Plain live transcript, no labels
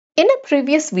In a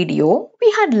previous video,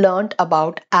 we had learned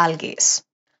about algae.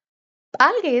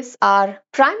 Algae are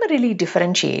primarily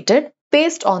differentiated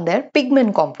based on their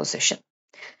pigment composition.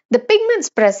 The pigments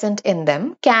present in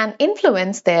them can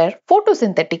influence their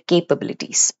photosynthetic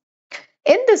capabilities.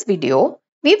 In this video,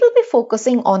 we will be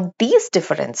focusing on these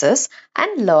differences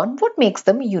and learn what makes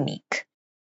them unique.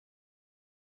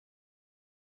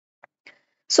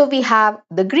 So we have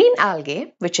the green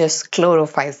algae, which is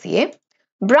Chlorophyceae,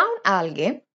 brown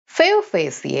algae,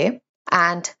 Phaeophyceae,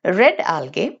 and red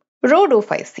algae,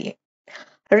 Rhodophyceae.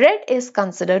 Red is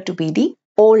considered to be the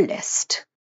oldest.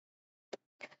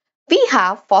 We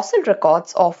have fossil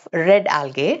records of red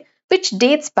algae, which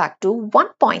dates back to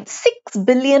 1.6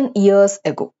 billion years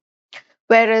ago,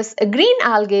 whereas green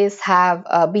algae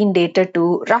have been dated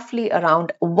to roughly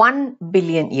around 1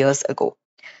 billion years ago.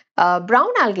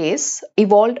 Brown algae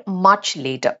evolved much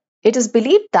later. It is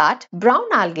believed that brown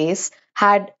algae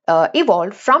had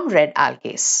evolved from red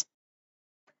algae.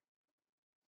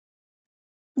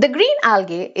 The green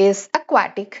algae is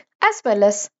aquatic as well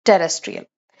as terrestrial.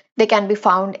 They can be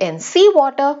found in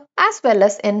seawater as well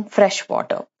as in fresh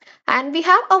water. And we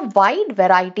have a wide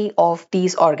variety of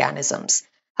these organisms.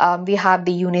 We have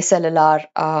the unicellular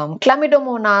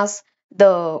Chlamydomonas,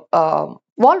 the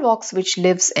Volvox, which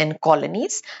lives in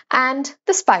colonies, and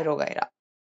the Spirogyra.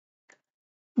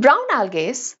 Brown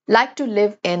algae like to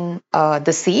live in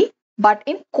the sea, but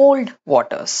in cold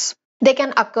waters. They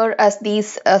can occur as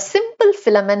these simple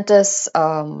filamentous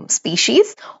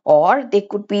species, or they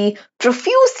could be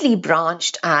profusely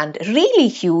branched and really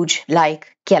huge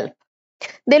like kelp.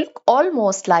 They look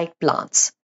almost like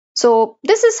plants. So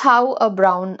this is how a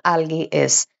brown algae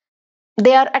is.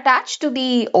 They are attached to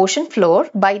the ocean floor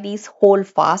by these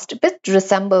holdfast, which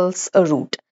resembles a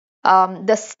root.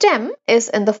 The stem is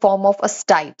in the form of a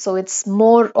stipe, so it's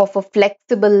more of a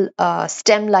flexible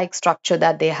stem-like structure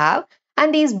that they have.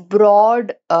 And these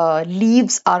broad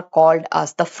leaves are called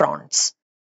as the fronds.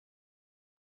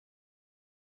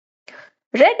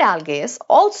 Red algae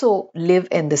also live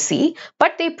in the sea,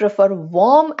 but they prefer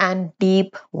warm and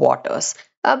deep waters.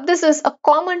 This is a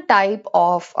common type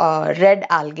of red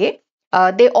algae.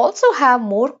 They also have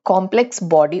more complex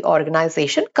body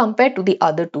organization compared to the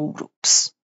other two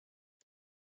groups.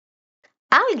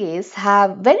 Algae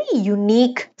have very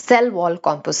unique cell wall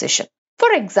composition.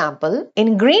 For example,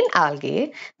 in green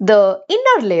algae, the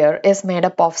inner layer is made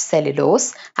up of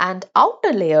cellulose and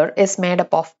outer layer is made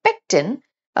up of pectin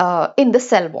in the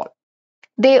cell wall.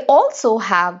 They also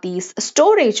have these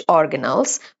storage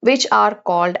organelles which are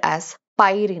called as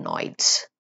pyrenoids.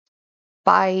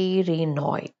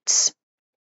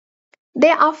 They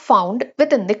are found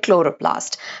within the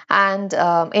chloroplast, and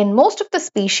in most of the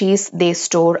species they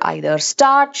store either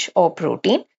starch or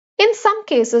protein. In some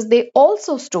cases they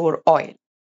also store oil.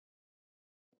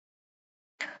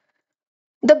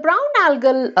 The brown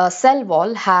algal cell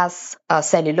wall has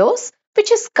cellulose,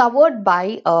 which is covered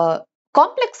by a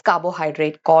complex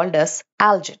carbohydrate called as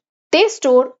algin. They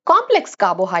store complex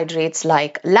carbohydrates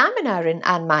like laminarin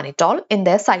and mannitol in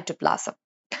their cytoplasm.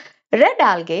 Red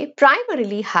algae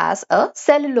primarily has a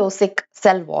cellulosic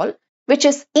cell wall, which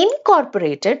is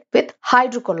incorporated with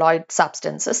hydrocolloid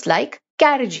substances like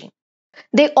carrageen.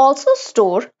 They also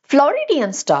store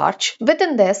Floridian starch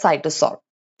within their cytosol.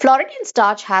 Floridian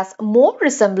starch has more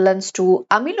resemblance to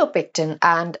amylopectin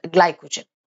and glycogen.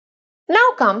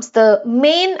 Now comes the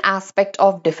main aspect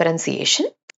of differentiation.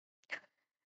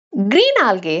 Green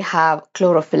algae have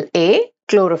chlorophyll A,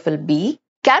 chlorophyll B,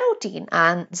 carotene,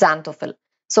 and xanthophyll.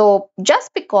 So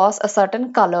just because a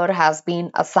certain color has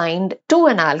been assigned to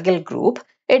an algal group,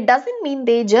 it doesn't mean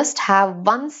they just have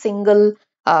one single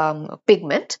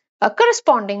pigment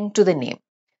corresponding to the name.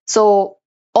 So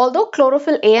although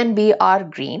chlorophyll A and B are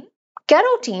green,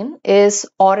 carotene is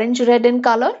orange-red in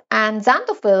color and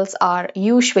xanthophylls are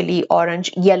usually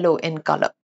orange-yellow in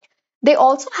color. They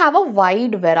also have a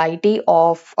wide variety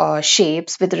of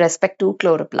shapes with respect to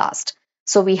chloroplast.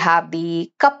 So we have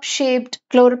the cup-shaped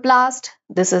chloroplast.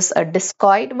 This is a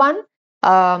discoid one.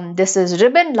 This is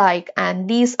ribbon-like, and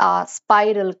these are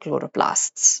spiral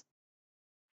chloroplasts.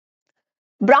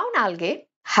 Brown algae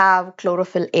have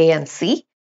chlorophyll A and C,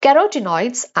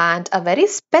 carotenoids, and a very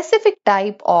specific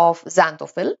type of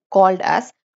xanthophyll called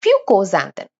as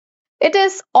fucoxanthin. It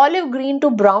is olive green to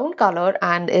brown color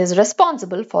and is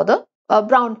responsible for the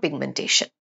brown pigmentation.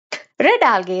 Red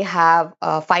algae have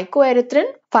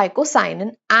phycoerythrin,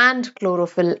 phycocyanin, and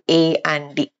chlorophyll A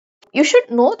and D. You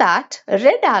should know that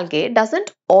red algae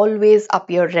doesn't always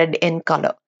appear red in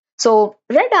color. So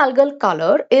red algal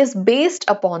color is based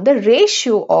upon the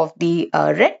ratio of the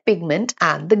red pigment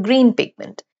and the green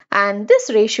pigment. And this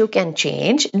ratio can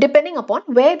change depending upon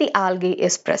where the algae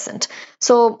is present.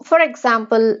 So, for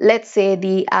example, let's say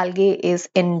the algae is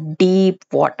in deep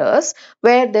waters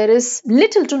where there is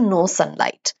little to no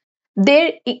sunlight.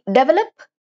 They develop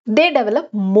they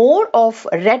develop more of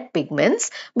red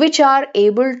pigments which are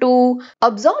able to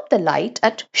absorb the light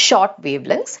at short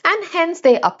wavelengths, and hence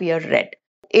they appear red.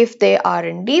 If they are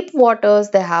in deep waters,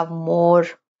 they have more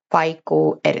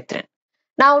phycoerythrin.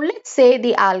 Now, let's say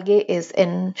the algae is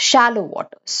in shallow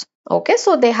waters. Okay,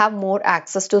 so they have more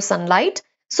access to sunlight.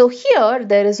 So here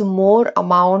there is more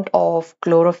amount of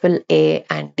chlorophyll A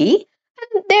and D,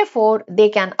 and therefore they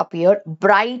can appear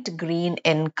bright green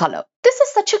in color. This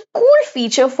is such a cool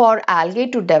feature for algae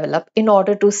to develop in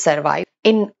order to survive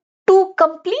in two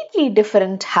completely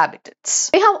different habitats.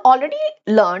 We have already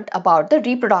learned about the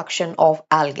reproduction of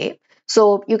algae,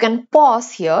 so you can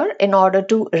pause here in order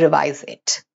to revise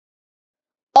it.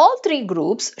 All three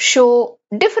groups show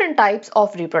different types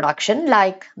of reproduction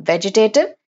like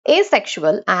vegetative,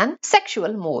 asexual, and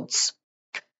sexual modes.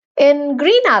 In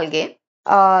green algae,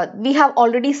 we have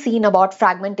already seen about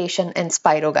fragmentation in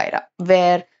Spirogyra,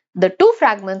 where the two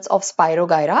fragments of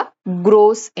Spirogyra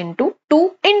grows into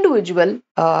two individual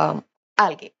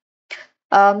algae.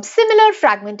 Similar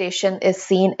fragmentation is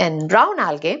seen in brown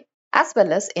algae as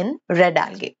well as in red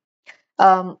algae.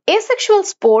 Asexual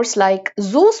spores like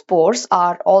zoospores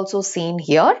are also seen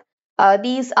here.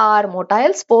 These are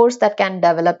motile spores that can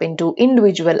develop into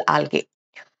individual algae.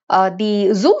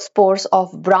 The zoospores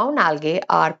of brown algae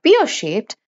are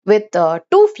pear-shaped with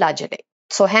two flagellae.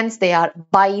 So hence they are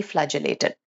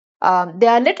biflagellated. They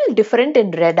are little different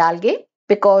in red algae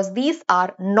because these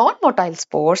are non-motile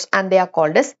spores and they are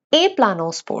called as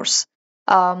aplanospores.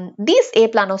 These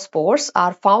aplanospores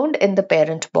are found in the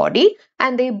parent body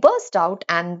and they burst out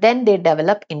and then they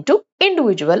develop into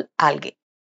individual algae.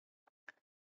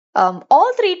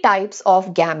 All three types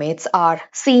of gametes are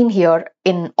seen here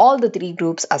in all the three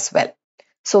groups as well.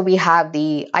 So we have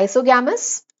the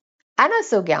isogamous,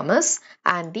 anisogamous,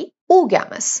 and the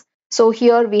oogamous. So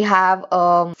here we have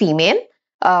a female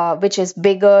which is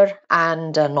bigger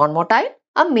and non-motile,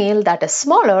 a male that is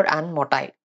smaller and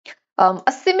motile.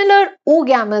 A similar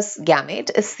oogamous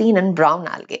gamete is seen in brown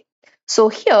algae. So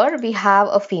here we have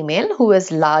a female who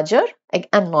is larger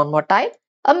and non-motile,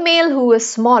 a male who is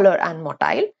smaller and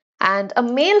motile, and a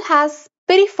male has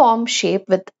piriform shape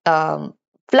with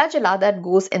flagella that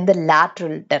goes in the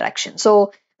lateral direction.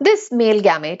 So this male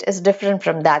gamete is different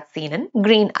from that seen in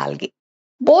green algae.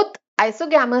 Both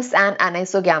isogamous and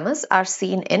anisogamous are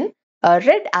seen in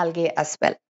red algae as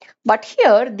well. But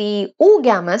here the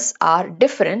oogamous are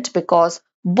different because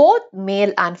both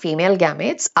male and female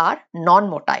gametes are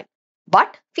non-motile.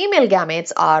 But female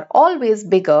gametes are always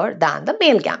bigger than the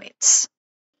male gametes.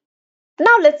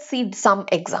 Now let's see some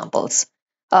examples.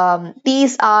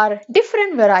 These are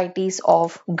different varieties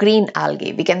of green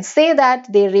algae. We can say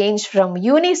that they range from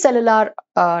unicellular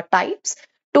types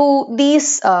to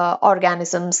these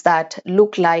organisms that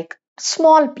look like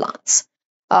small plants.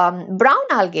 Brown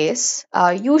algae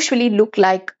usually look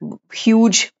like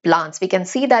huge plants. We can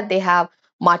see that they have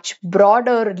much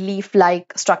broader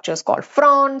leaf-like structures called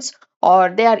fronds, or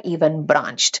they are even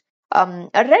branched.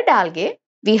 Red algae,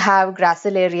 we have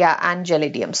Gracilaria and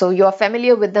Gelidium. So you are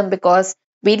familiar with them because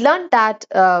we learned that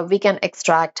we can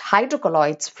extract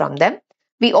hydrocolloids from them.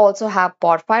 We also have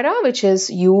Porphyra, which is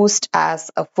used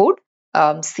as a food,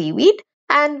 seaweed,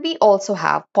 and we also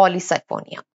have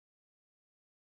Polysiphonia.